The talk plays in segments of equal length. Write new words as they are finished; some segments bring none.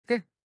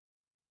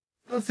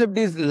concept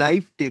is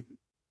life table.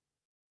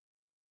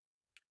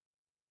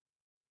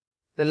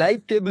 The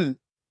life table.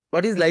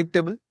 What is life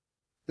table?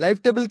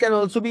 Life table can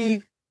also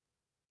be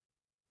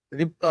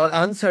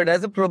answered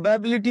as a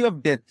probability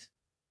of death.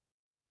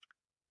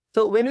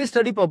 So when we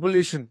study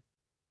population,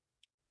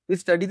 we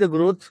study the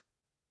growth.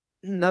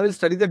 Now we'll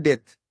study the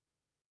death.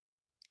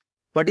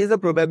 What is the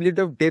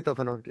probability of death of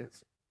an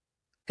organism?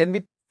 Can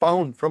be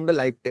found from the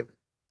life table.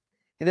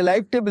 In the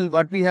life table,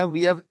 what we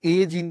have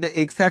age in the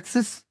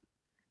x-axis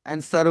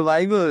and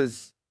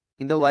survivors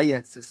in the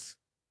y-axis.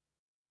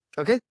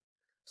 Okay?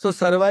 So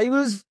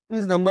survivors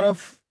is number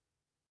of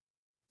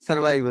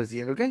survivors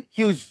here, okay?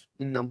 Huge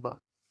in number.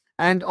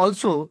 And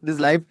also this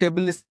life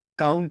table is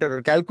counted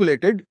or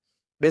calculated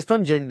based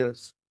on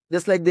genders.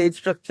 Just like the age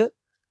structure,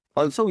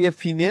 also we have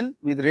female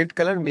with red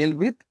color, male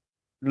with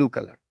blue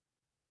color.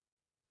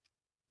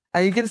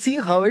 And you can see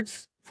how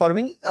it's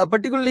forming.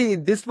 Particularly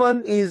this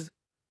one is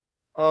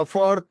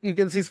you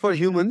can see it's for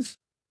humans,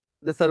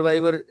 the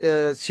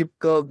survivorship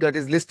curve that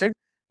is listed,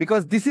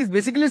 because this is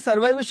basically a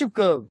survivorship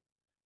curve,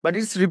 but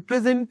it's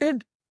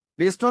represented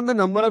based on the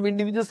number of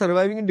individuals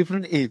surviving in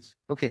different age.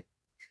 Okay.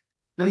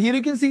 Now here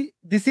you can see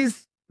this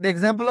is the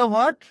example of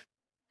what?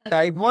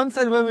 Type 1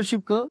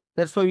 survivorship curve.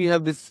 That's why we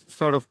have this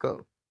sort of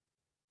curve.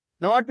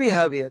 Now what we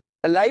have here?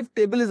 A life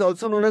table is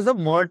also known as a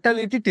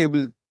mortality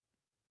table,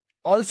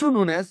 also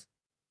known as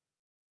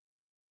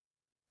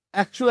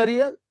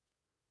actuarial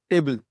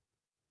table.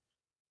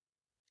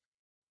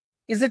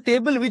 Is a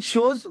table which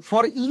shows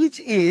for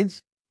each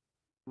age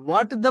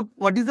what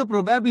is the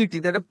probability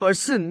that a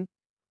person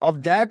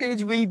of that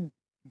age will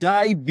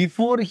die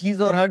before his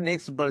or her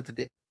next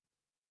birthday.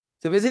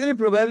 So basically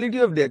probability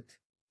of death.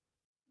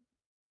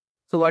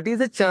 So what is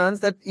the chance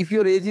that if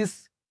your age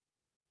is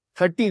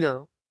 30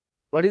 now,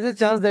 what is the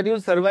chance that you will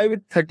survive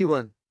at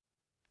 31?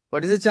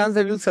 What is the chance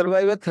that you will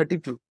survive at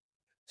 32?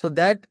 So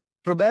that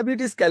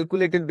probability is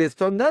calculated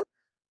based on the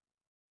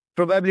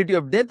probability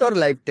of death or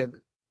life table.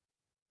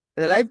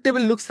 The life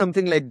table looks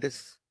something like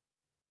this.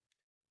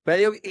 Where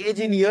you have age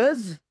in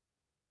years,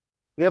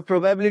 we have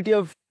probability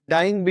of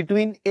dying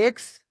between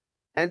x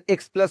and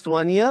x plus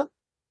 1 year,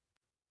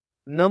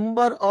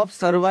 number of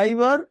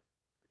survivor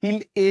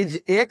till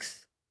age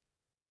x,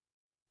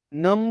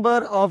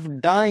 number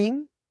of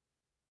dying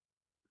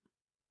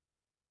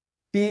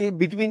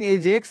between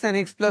age x and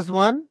x plus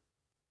 1,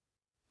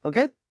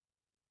 okay,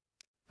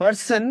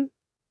 person,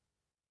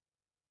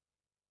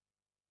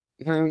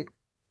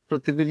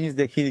 প্রত্যেকটা জিনিস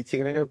দেখিয়ে দিচ্ছি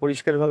এখানে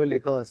পরিষ্কারভাবে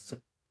লেখা আসছে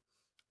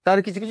তার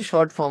কিছু কিছু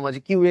শর্ট ফর্ম আছে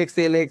QX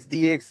LX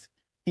DX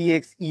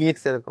TX EX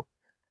এরকম.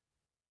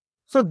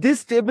 So this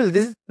table,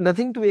 this is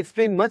nothing to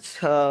explain much.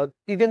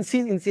 You can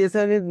see in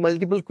CSIR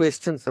multiple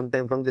questions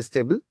sometime from this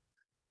table,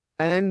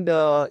 and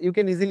you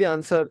can easily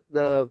answer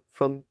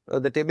from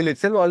the table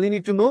itself. All you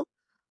need to know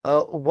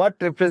what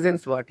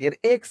represents what. Here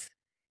X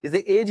is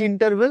the age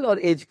interval or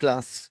age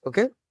class,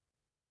 okay.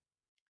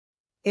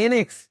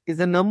 NX is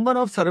the number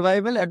of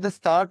survival at the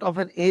start of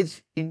an age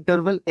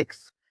interval X.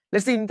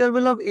 Let's say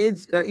interval of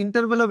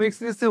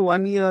X, let's say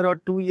 1 year or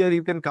 2 year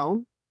you can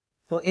count.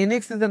 So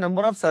NX is the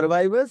number of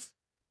survivors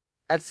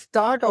at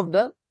start of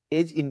the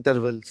age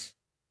intervals.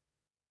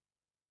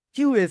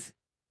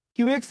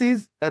 QX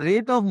is a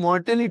rate of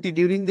mortality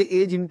during the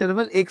age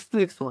interval X to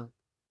X1.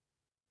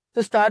 So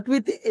start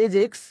with age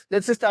X,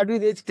 let's say start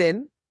with age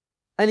 10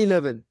 and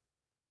 11.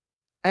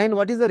 And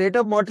what is the rate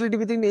of mortality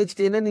between age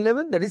 10 and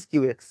 11? That is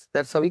QX.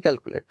 That's how we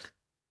calculate.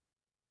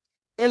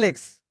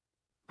 LX,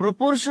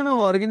 proportion of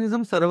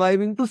organisms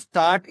surviving to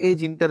start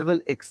age interval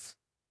X.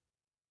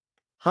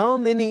 How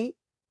many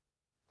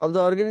of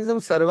the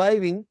organisms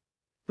surviving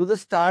to the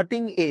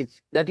starting age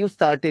that you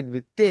started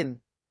with? 10.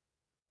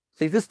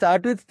 So if you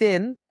start with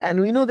 10, and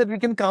we know that we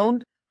can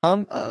count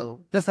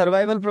the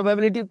survival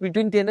probability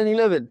between 10 and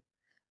 11.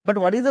 But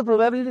what is the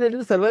probability that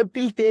you survive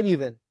till 10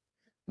 even?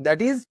 That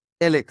is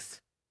LX.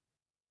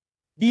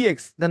 DX,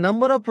 the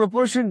number of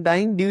proportion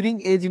dying during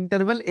age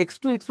interval X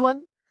to X1.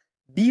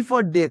 D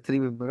for death,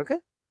 remember, okay?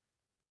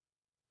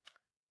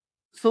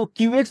 So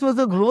QX was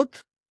the growth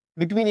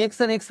between X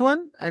and X1,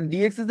 and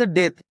DX is the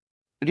death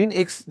between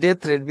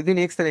death rate between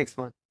X and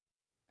X1.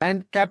 And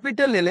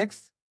capital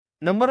LX,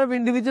 number of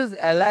individuals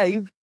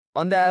alive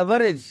on the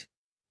average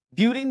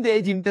during the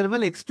age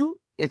interval X to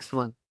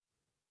X1.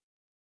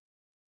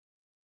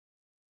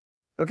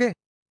 Okay,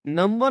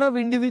 number of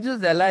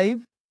individuals alive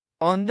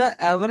on the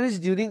average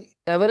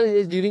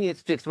age during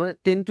X to X1,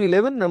 10 to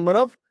 11, number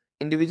of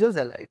individuals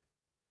alive.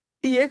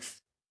 TX,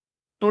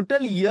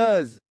 total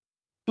years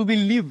to be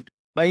lived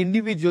by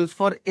individuals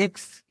for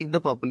X in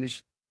the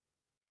population.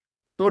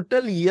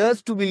 Total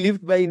years to be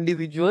lived by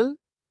individual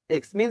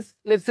X means,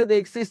 let's say the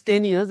X is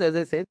 10 years, as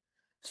I said.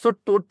 So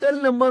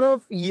total number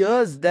of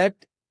years that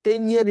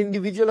 10-year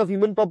individual of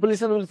human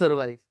population will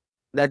survive.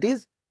 That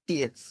is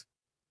TX.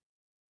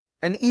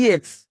 And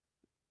EX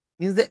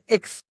means the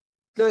X.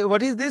 So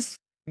what is this?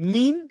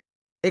 Mean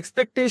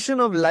expectation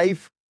of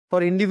life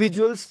for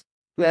individuals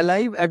to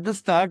alive at the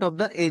start of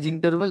the age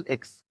interval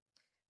X.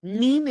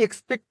 Mean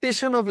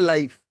expectation of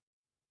life.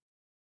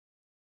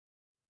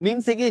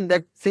 Means again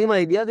that same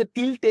idea that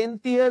till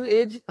 10th year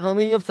age, how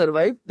many have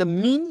survived? The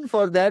mean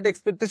for that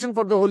expectation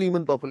for the whole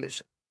human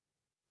population.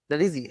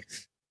 That is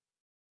EX.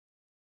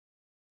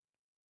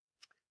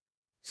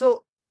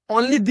 So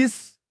only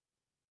this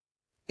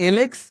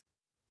LX,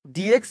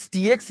 DX,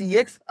 TX,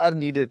 EX are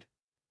needed.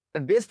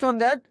 And based on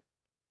that,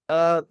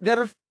 there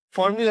are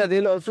formula.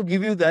 They'll also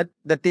give you that.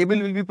 The table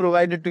will be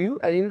provided to you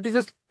and you need to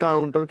just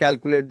count or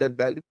calculate that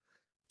value.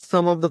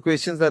 Some of the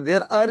questions are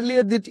there.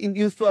 Earlier, they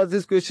used to ask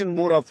this question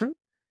more often.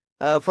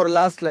 For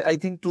last, I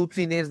think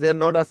 2-3 years, they're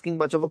not asking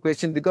much of a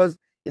question because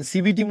in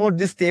CBT mode,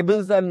 these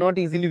tables are not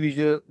easily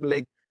visual.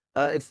 Like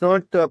it's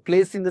not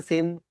placed in the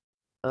same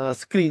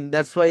screen.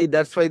 That's why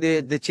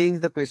they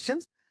changed the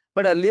questions.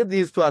 But earlier they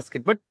used to ask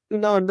it. But you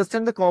now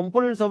understand the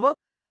components of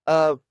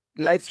a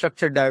life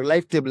structure diagram,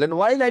 life table. And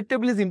why life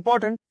table is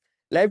important?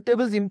 Life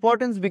table is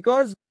important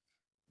because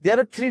there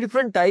are 3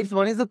 different types.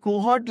 One is the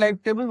cohort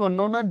life table, one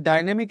known as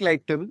dynamic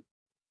life table.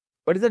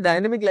 What is a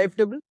dynamic life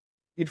table?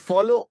 It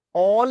follows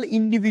all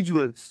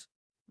individuals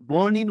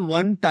born in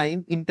one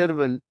time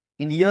interval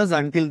in years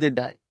until they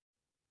die.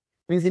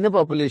 Means in a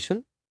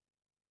population,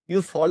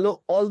 you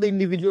follow all the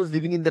individuals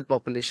living in that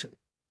population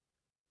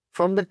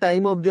from the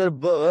time of their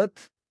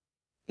birth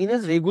in a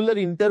regular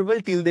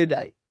interval till they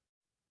die.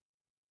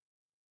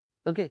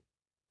 Okay.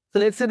 So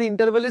let's say the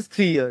interval is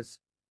 3 years.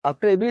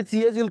 After every 3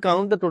 years, you'll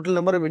count the total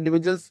number of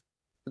individuals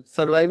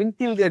surviving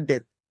till their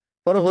death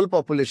for a whole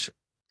population.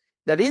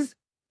 That is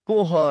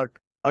cohort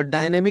or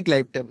dynamic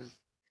life table.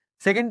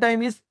 Second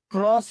time is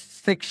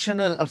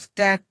cross-sectional or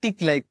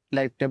static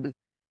life table.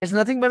 It's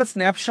nothing but a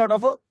snapshot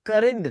of a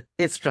current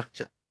age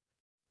structure.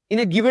 In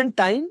a given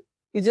time,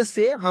 you just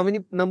say how many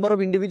number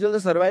of individuals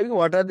are surviving,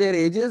 what are their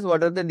ages,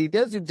 what are the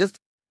details, you just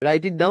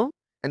write it down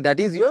and that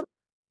is your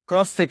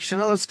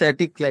cross-sectional or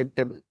static life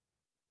table.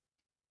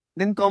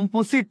 Then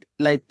composite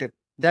life table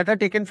that are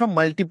taken from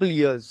multiple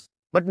years,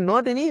 but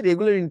not any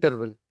regular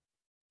interval.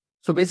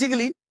 So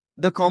basically,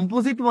 the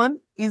composite one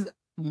is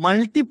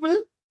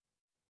multiple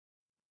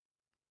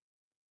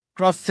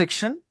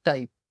cross-section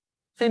type.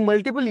 So in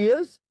multiple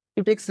years,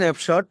 you take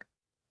snapshot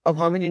of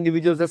how many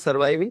individuals are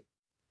surviving.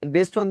 And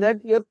based on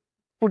that, you're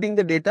putting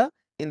the data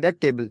in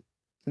that table,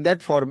 in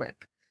that format.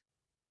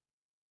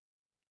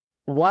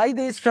 Why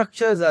these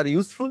structures are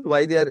useful?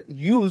 Why they are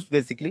used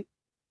basically?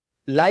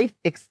 Life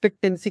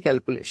expectancy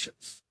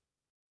calculations.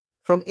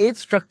 From age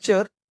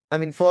structure, I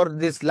mean for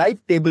this life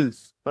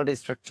tables, not age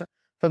structure.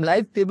 From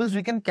life tables,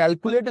 we can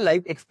calculate a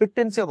life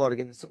expectancy of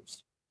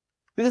organisms.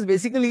 Because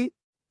basically,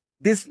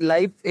 this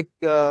life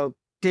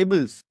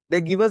tables,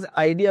 they give us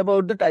idea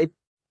about the type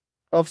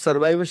of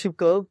survivorship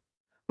curve,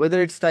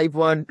 whether it's type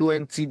 1, 2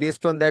 and 3.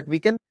 Based on that, we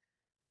can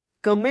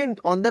comment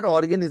on that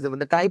organism,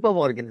 the type of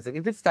organism.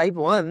 If it's type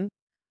 1,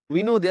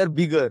 we know they are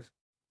bigger.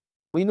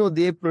 We know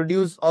they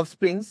produce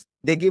offsprings.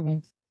 They give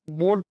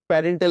more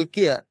parental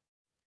care.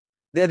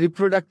 Their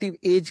reproductive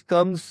age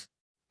comes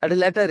at a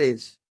later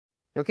age.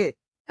 Okay.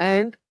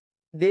 And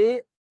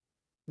their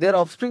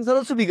offsprings are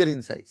also bigger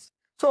in size.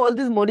 So all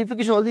this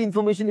modification, all the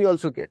information we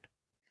also get.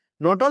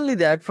 Not only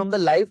that, from the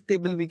life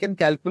table, we can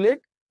calculate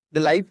the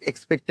life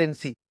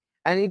expectancy.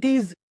 And it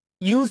is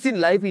used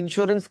in life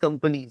insurance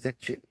companies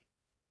actually.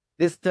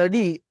 They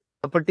study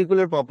a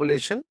particular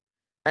population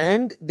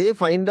and they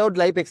find out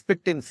life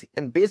expectancy.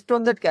 And based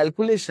on that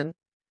calculation,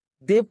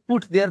 they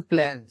put their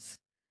plans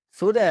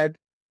so that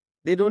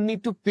they don't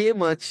need to pay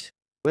much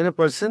when a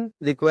person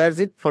requires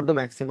it for the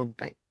maximum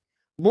time.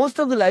 Most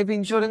of the life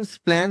insurance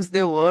plans,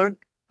 they work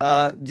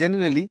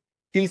generally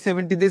till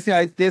 70, they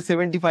say they're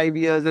 75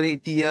 years or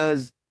 80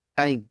 years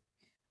time.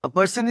 A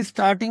person is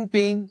starting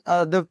paying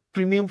the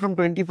premium from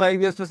 25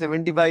 years to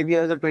 75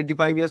 years or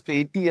 25 years to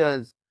 80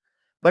 years.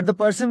 But the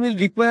person will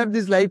require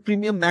this life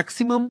premium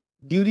maximum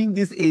during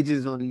these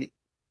ages only.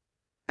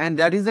 And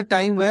that is the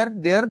time where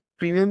their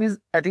premium is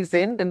at its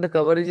end and the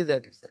coverage is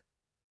at its end.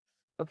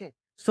 Okay.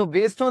 So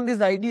based on this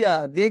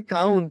idea, they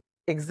count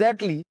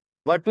exactly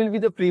what will be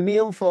the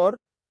premium for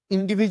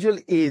individual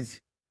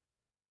age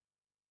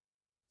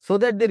so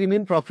that they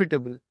remain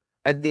profitable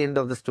at the end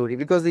of the story,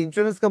 because the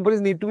insurance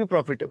companies need to be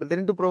profitable. They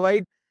need to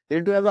provide, they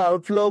need to have an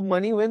outflow of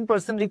money when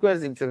person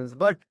requires insurance.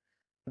 But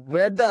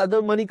where the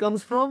other money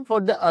comes from?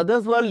 For the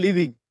others who are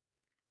living.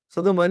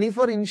 So the money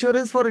for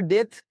insurance for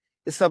death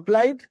is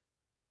supplied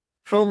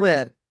from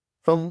where?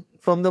 From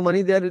the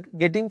money they are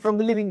getting from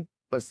the living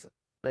person,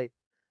 right?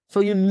 So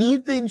you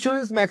need the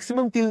insurance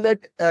maximum till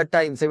that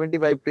time,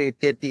 75 to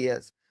 80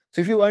 years.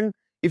 So if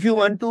you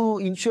want to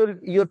insure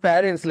your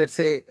parents, let's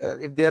say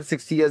if they are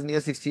 60 years, near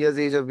 60 years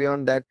age or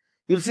beyond that,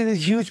 you'll see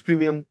this huge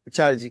premium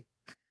charging.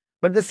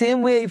 But the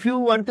same way, if you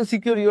want to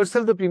secure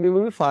yourself, the premium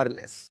will be far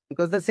less.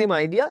 Because the same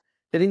idea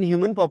that in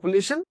human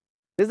population,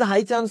 there's a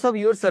high chance of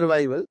your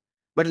survival,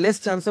 but less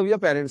chance of your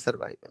parents'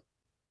 survival.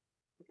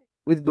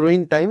 With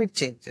growing time, it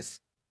changes.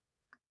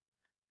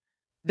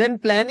 Then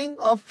planning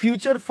of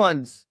future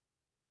funds.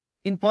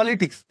 In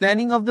politics,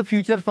 planning of the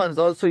future funds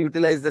also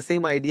utilize the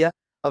same idea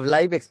of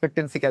life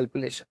expectancy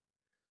calculation.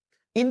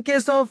 In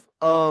case of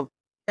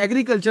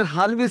agriculture,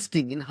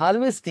 harvesting, in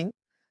harvesting,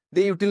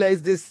 they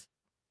utilize this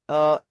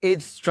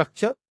age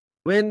structure.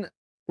 When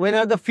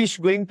are the fish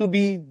going to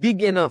be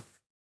big enough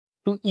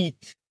to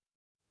eat?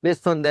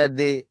 Based on that,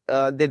 they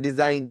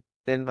design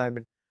the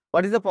environment.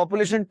 What is the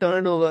population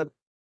turnover?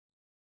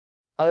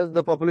 How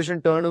the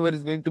population turnover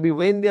is going to be,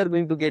 when they are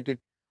going to get it?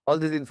 All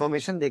this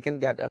information they can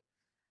gather.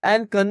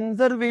 And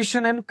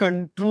conservation and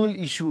control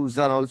issues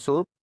are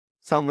also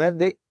somewhere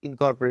they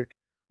incorporate.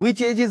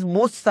 Which age is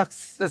most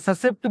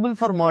susceptible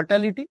for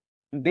mortality?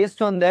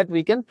 Based on that,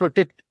 we can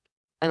protect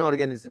an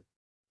organism.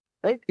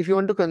 Right? If you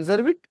want to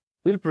conserve it,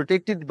 we'll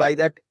protect it by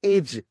that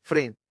age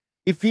frame.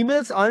 If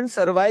females aren't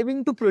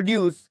surviving to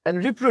produce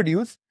and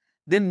reproduce,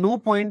 then no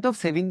point of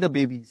saving the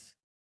babies.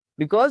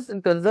 Because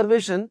in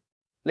conservation,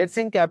 let's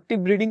say in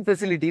captive breeding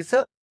facilities,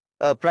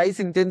 a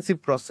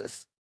price-intensive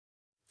process.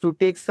 To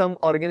take some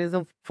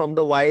organism from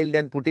the wild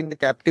and put in the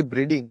captive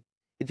breeding,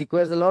 it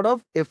requires a lot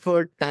of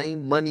effort,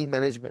 time, money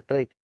management,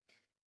 right?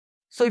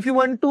 So if you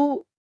want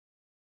to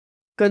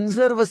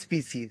conserve a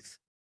species,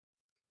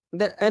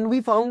 and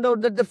we found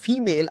out that the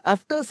female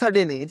after a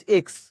certain age,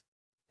 X,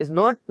 is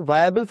not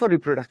viable for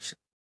reproduction.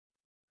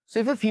 So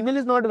if a female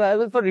is not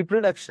viable for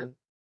reproduction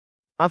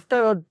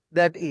after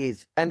that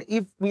age, and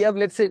if we have,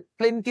 let's say,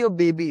 plenty of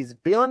babies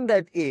beyond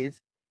that age,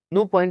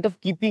 no point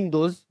of keeping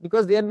those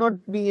because they are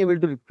not being able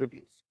to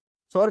reproduce.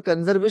 So our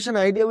conservation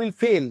idea will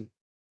fail.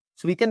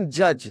 So we can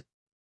judge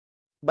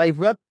by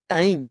what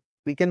time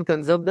we can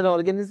conserve the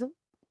organism,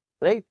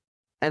 right?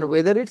 And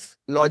whether it's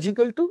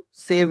logical to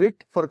save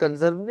it for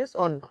conservedness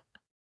or not.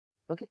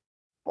 Okay.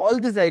 All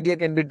this idea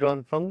can be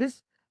drawn from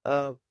this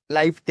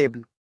life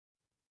table.